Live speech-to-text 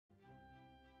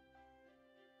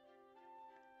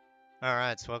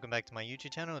Alright, so welcome back to my YouTube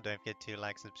channel. Don't forget to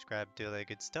like, subscribe, do all that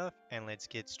good stuff, and let's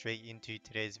get straight into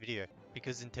today's video.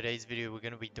 Because in today's video, we're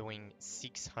going to be doing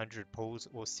 600 pulls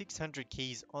or 600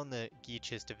 keys on the gear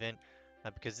chest event,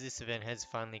 because this event has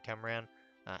finally come around.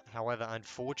 However,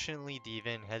 unfortunately, the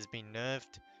event has been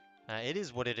nerfed. It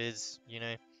is what it is, you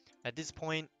know. At this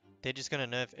point, they're just going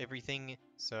to nerf everything,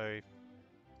 so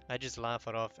I just laugh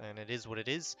it off, and it is what it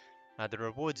is. The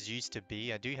rewards used to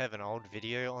be, I do have an old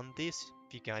video on this,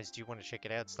 if you guys do want to check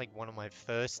it out. It's like one of my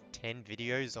first 10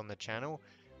 videos on the channel,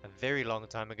 a very long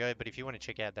time ago, but if you want to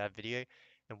check out that video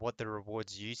and what the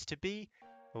rewards used to be,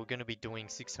 we're going to be doing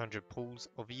 600 pulls,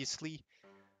 obviously,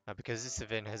 because this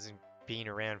event hasn't been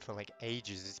around for like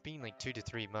ages. It's been like 2 to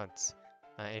 3 months.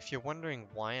 If you're wondering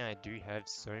why I do have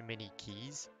so many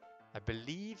keys, I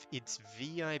believe it's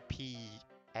VIP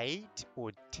 8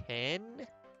 or 10, if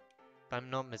I'm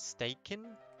not mistaken.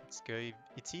 Let's go.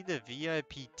 It's either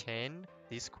VIP 10,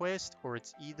 this quest, or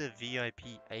it's either VIP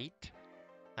 8.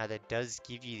 That does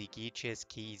give you the gear chest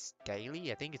keys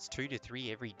daily. I think it's 2 to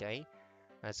 3 every day.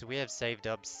 So we have saved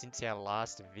up since our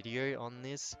last video on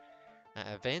this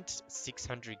event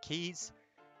 600 keys,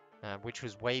 which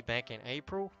was way back in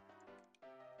April.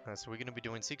 So we're going to be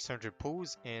doing 600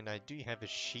 pulls, and I do have a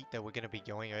sheet that we're going to be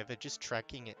going over, just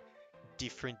tracking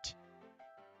different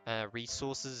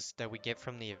resources that we get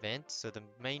from the event. So the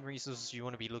main resources you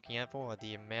want to be looking out for are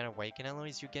the amount of awaken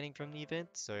alloys you're getting from the event.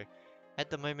 So at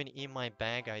the moment in my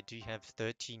bag, I do have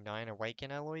 39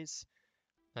 awaken alloys.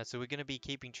 So we're going to be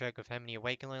keeping track of how many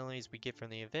awaken alloys we get from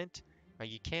the event.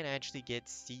 You can actually get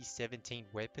C17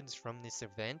 weapons from this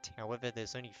event. However,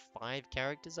 there's only 5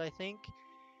 characters, I think.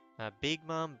 Big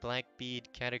Mom, Blackbeard,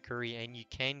 Katakuri, and you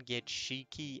can get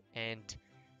Shiki and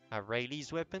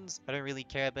Rayleigh's weapons. I don't really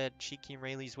care about Shiki and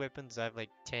Rayleigh's weapons. I have like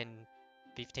 10,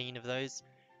 15 of those.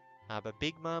 But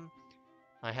Big Mom,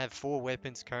 I have 4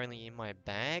 weapons currently in my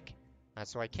bag.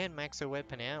 So I can max her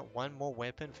weapon out. One more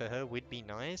weapon for her would be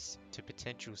nice to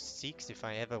potential 6 if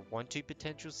I ever want to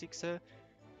potential 6 her.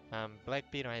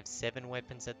 Blackbeard, I have 7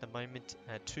 weapons at the moment.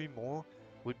 2 more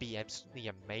would be absolutely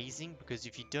amazing, because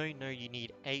if you don't know, you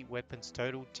need 8 weapons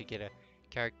total to get a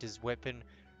character's weapon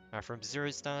from 0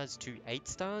 stars to 8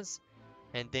 stars.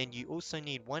 And then you also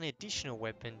need 1 additional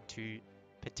weapon to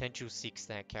potential 6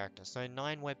 that character. So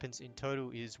 9 weapons in total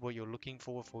is what you're looking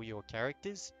for your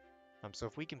characters. So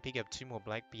if we can pick up 2 more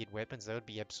Blackbeard weapons, that would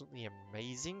be absolutely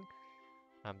amazing.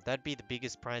 That'd be the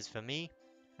biggest prize for me.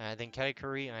 Then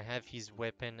Katakuri, I have his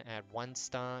weapon at 1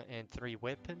 star and 3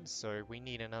 weapons, so we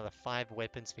need another 5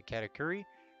 weapons for Katakuri.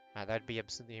 That'd be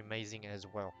absolutely amazing as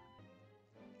well.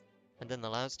 And then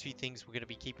the last 2 things we're going to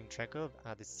be keeping track of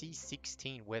are the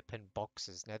C16 weapon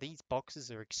boxes. Now these boxes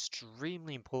are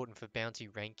extremely important for bounty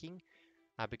ranking,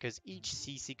 because each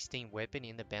C16 weapon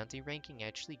in the bounty ranking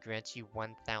actually grants you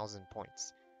 1000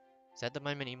 points. So at the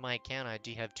moment in my account I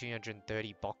do have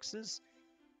 230 boxes.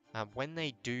 When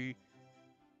they do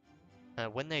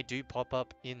pop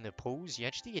up in the pools, you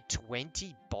actually get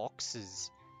 20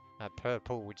 boxes per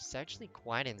pool, which is actually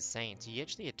quite insane. So you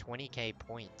actually get 20k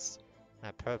points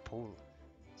per pool.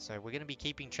 So we're going to be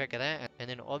keeping track of that. And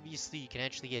then obviously you can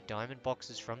actually get diamond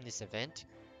boxes from this event.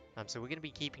 So we're going to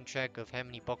be keeping track of how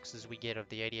many boxes we get of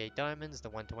the 88 diamonds, the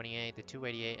 128, the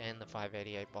 288, and the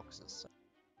 588 boxes.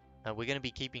 So, we're going to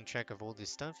be keeping track of all this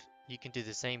stuff. You can do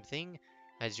the same thing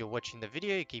as you're watching the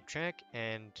video, keep track,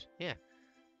 and yeah.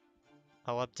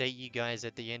 I'll update you guys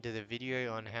at the end of the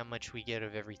video on how much we get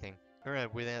of everything.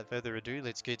 Alright, without further ado,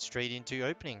 let's get straight into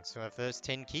opening. So our first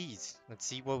 10 keys. Let's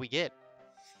see what we get.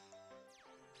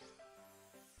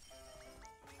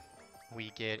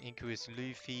 We get Incubus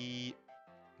Luffy.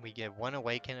 We get 1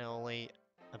 Awaken Alloy,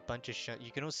 a bunch of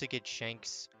you can also get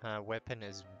Shank's weapon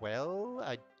as well.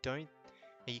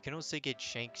 You can also get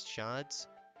Shank's shards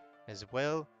as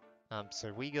well.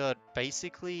 So we got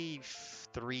basically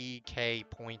 3k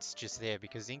points just there,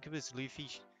 because Incubus Luffy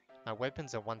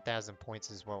weapons are 1000 points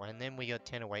as well. And then we got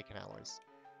 10 Awaken Alloys.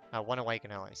 1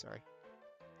 Awaken Alloy, sorry.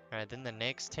 Alright, then the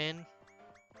next 10.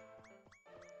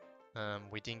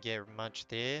 We didn't get much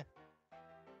there.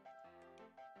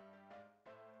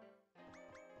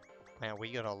 Wow,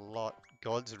 we got a lot.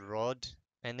 God's Rod.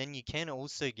 And then you can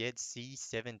also get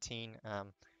C17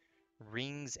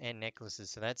 rings and necklaces.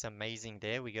 So that's amazing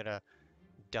there. We got a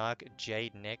Dark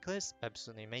Jade necklace.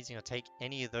 Absolutely amazing. I'll take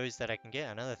any of those that I can get.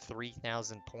 Another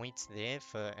 3000 points there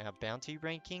for our bounty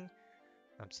ranking.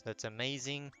 So that's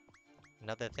amazing.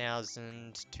 Another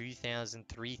 1000, 2000,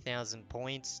 3000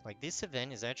 points. Like, this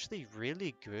event is actually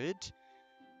really good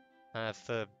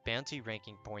for bounty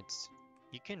ranking points.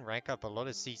 You can rack up a lot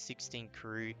of C16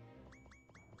 crew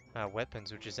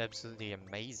weapons, which is absolutely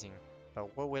amazing.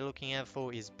 But what we're looking out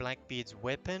for is Blackbeard's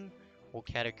weapon or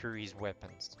Katakuri's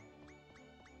weapons.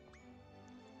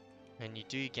 And you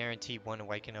do guarantee one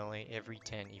awaken only every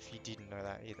 10 if you didn't know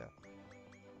that either.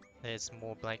 There's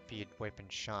more Blackbeard weapon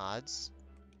shards.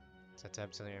 So that's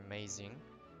absolutely amazing.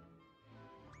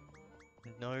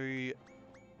 No...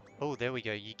 Oh, there we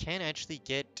go. You can actually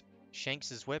get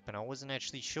Shanks's weapon. I wasn't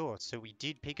actually sure. So we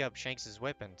did pick up Shanks's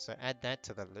weapon. So add that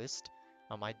to the list.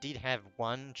 I did have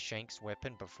one Shanks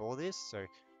weapon before this. So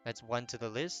that's one to the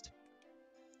list.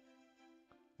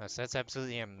 So that's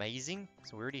absolutely amazing.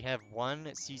 So we already have one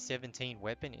C17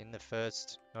 weapon in the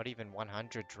first, not even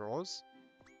 100 draws.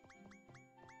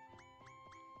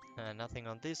 Nothing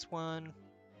on this one.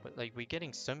 But like, we're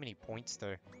getting so many points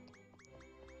though.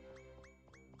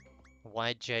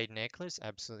 White Jade Necklace,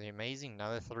 absolutely amazing.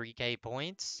 Another 3k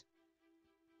points.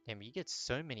 Damn, you get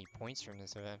so many points from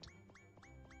this event.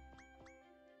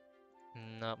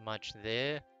 Not much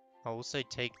there. I'll also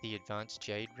take the advanced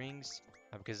Jade rings.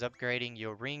 Because upgrading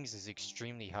your rings is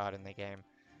extremely hard in the game.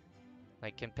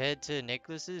 Like, compared to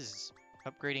necklaces,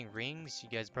 upgrading rings, you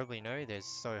guys probably know, they're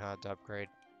so hard to upgrade.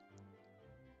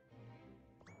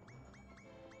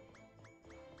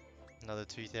 Another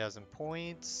 2,000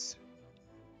 points.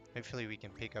 Hopefully we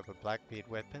can pick up a Blackbeard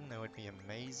weapon, that would be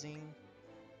amazing.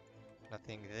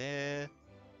 Nothing there.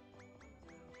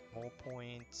 More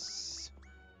points.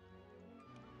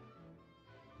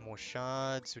 More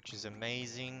shards, which is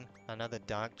amazing. Another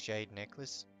dark jade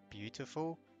necklace,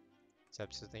 beautiful. It's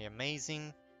absolutely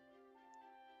amazing.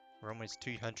 We're almost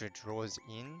 200 draws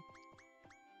in.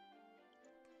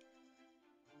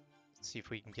 Let's see if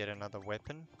we can get another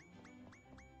weapon.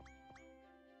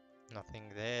 Nothing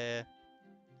there,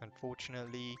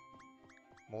 unfortunately.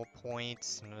 More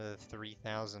points, another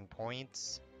 3,000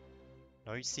 points.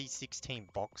 No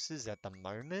C16 boxes at the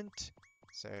moment,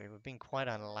 so we've been quite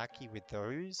unlucky with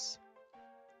those.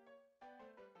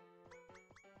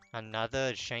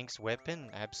 Another Shanks weapon,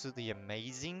 absolutely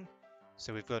amazing.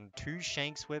 So we've gotten two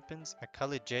Shanks weapons, a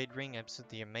colored jade ring,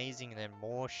 absolutely amazing, and then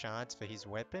more shards for his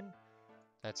weapon.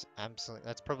 That's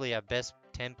probably our best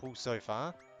 10 pull so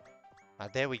far.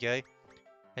 There we go.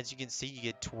 As you can see, you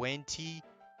get 20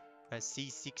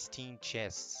 C16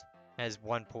 chests as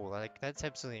one pull. Like, that's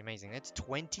absolutely amazing. That's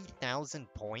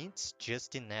 20,000 points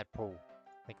just in that pull.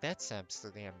 Like, that's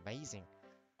absolutely amazing.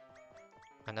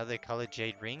 Another colored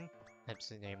jade ring,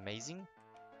 absolutely amazing.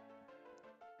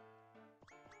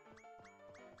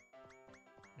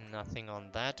 Nothing on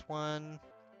that one.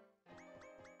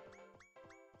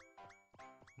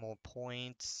 More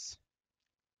points.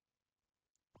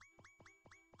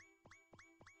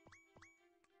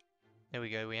 There we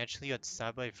go. We actually got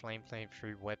Sabo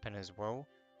Flamethrough weapon as well.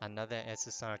 Another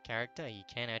SSR character. You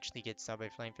can actually get Sabo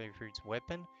Flamethrough's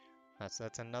weapon. So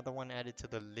that's another one added to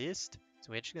the list.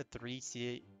 So we actually got 3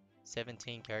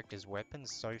 C17 characters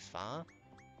weapons so far.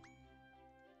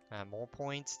 More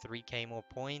points. 3k more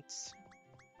points.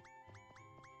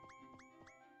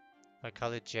 A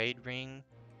colored jade ring.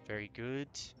 Very good.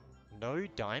 No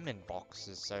diamond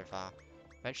boxes so far.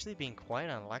 I've actually been quite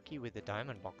unlucky with the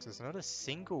diamond boxes. Not a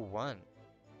single one.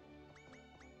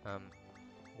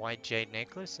 White jade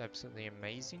necklace, absolutely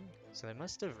amazing. So they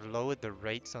must have lowered the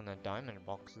rates on the diamond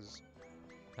boxes.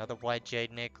 Another white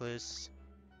jade necklace.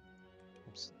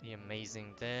 Absolutely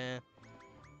amazing there.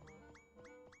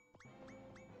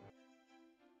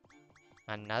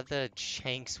 Another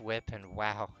Shanks weapon,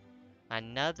 wow.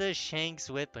 Another Shanks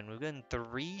weapon. We've gotten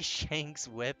 3 Shanks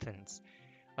weapons.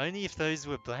 Only if those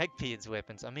were Blackbeard's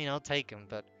weapons. I mean, I'll take them,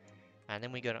 but... And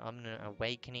then we got an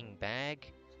Awakening bag,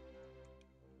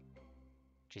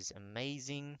 which is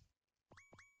amazing.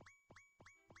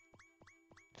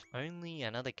 Only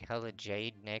another colored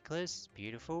jade necklace,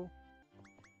 beautiful.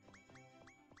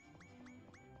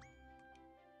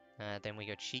 Then we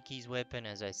got Shiki's weapon.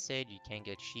 As I said, you can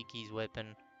get Shiki's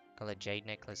weapon, colored jade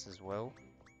necklace as well.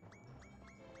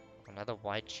 Another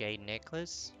white jade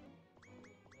necklace.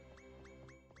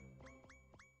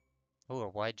 Oh, a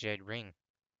white jade ring.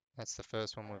 That's the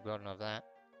first one we've gotten of that.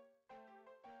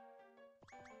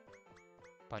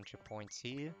 Bunch of points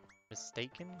here.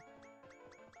 Mistaken.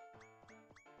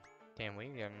 Damn, we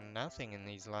got nothing in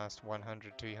these last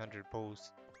 100, 200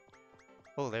 pulls.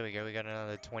 Oh, there we go. We got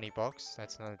another 20 box.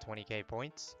 That's another 20k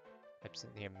points.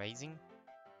 Absolutely amazing.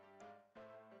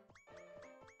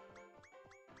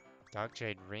 Dark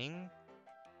jade ring.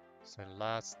 So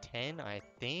last 10, I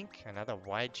think. Another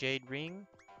white jade ring.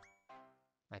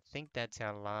 I think that's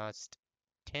our last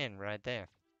 10 right there.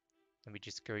 Let me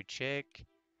just go check.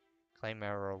 Claim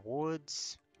our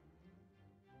rewards.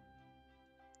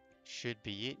 Should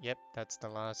be it. Yep, that's the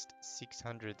last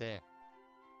 600 there.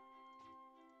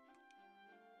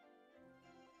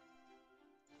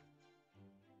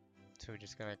 So we're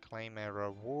just gonna claim our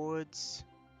rewards.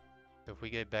 So if we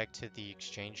go back to the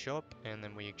exchange shop and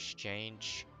then we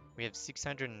exchange, we have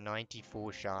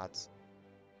 694 shards.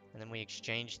 And then we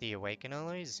exchange the awaken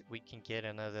alloys, we can get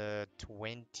another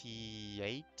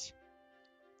 28.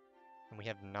 And we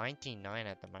have 99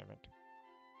 at the moment.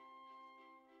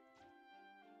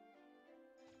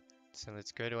 So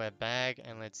let's go to our bag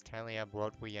and let's tally up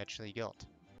what we actually got.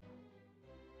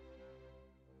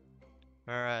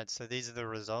 Alright, so these are the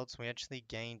results. We actually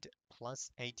gained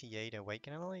plus 88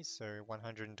 awaken alloys, so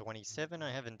 127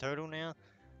 I have in total now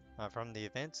from the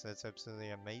event, so that's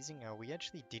absolutely amazing. We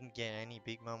actually didn't get any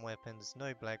Big Mom weapons,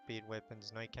 no Blackbeard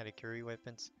weapons, no Katakuri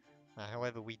weapons.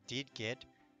 However, we did get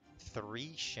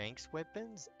 3 Shanks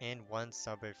weapons and 1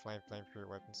 Sabo Flamethrower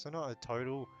weapon, so not a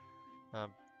total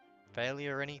um,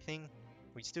 failure or anything.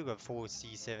 We still got 4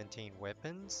 C17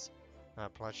 weapons,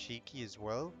 plus Shiki as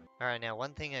well. Alright, now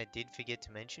one thing I did forget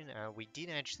to mention, we did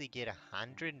actually get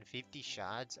 150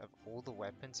 shards of all the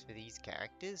weapons for these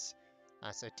characters.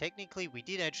 So technically we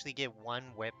did actually get 1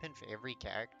 weapon for every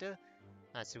character.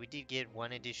 So we did get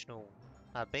 1 additional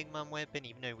Big Mom weapon,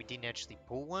 even though we didn't actually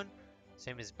pull one.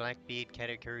 Same as Blackbeard,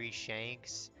 Katakuri,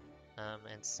 Shanks,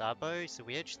 and Sabo. So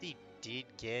we actually did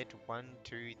get 1,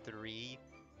 2, 3,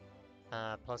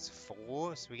 plus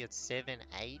 4, so we get 7,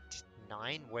 8,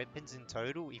 9 weapons in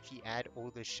total if you add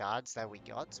all the shards that we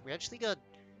got. So we actually got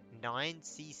 9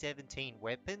 C17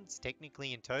 weapons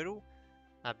technically in total,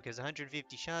 because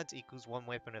 150 shards equals 1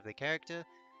 weapon of the character.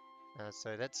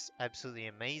 So that's absolutely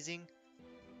amazing.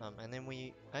 And then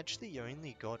we actually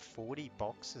only got 40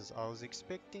 boxes. I was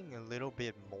expecting a little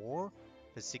bit more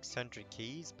for 600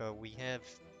 keys, but we have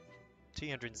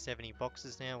 270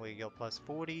 boxes now. We got plus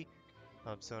 40.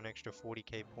 So an extra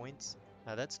 40k points.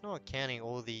 That's not counting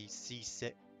all the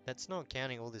that's not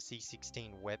counting all the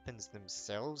C16 weapons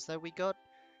themselves that we got.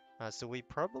 So we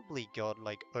probably got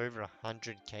like over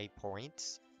 100k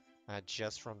points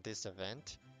just from this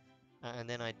event. And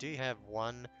then I do have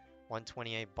one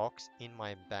 128 box in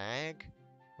my bag,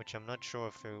 which I'm not sure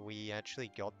if we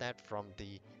actually got that from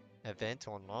the event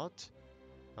or not.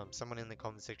 Someone in the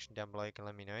comment section down below can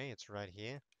let me know. It's right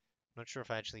here. Not sure if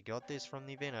I actually got this from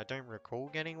the event. I don't recall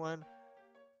getting one.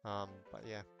 But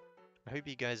yeah. I hope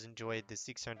you guys enjoyed the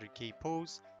 600 key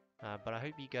pulls. But I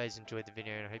hope you guys enjoyed the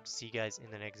video and I hope to see you guys in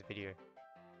the next video.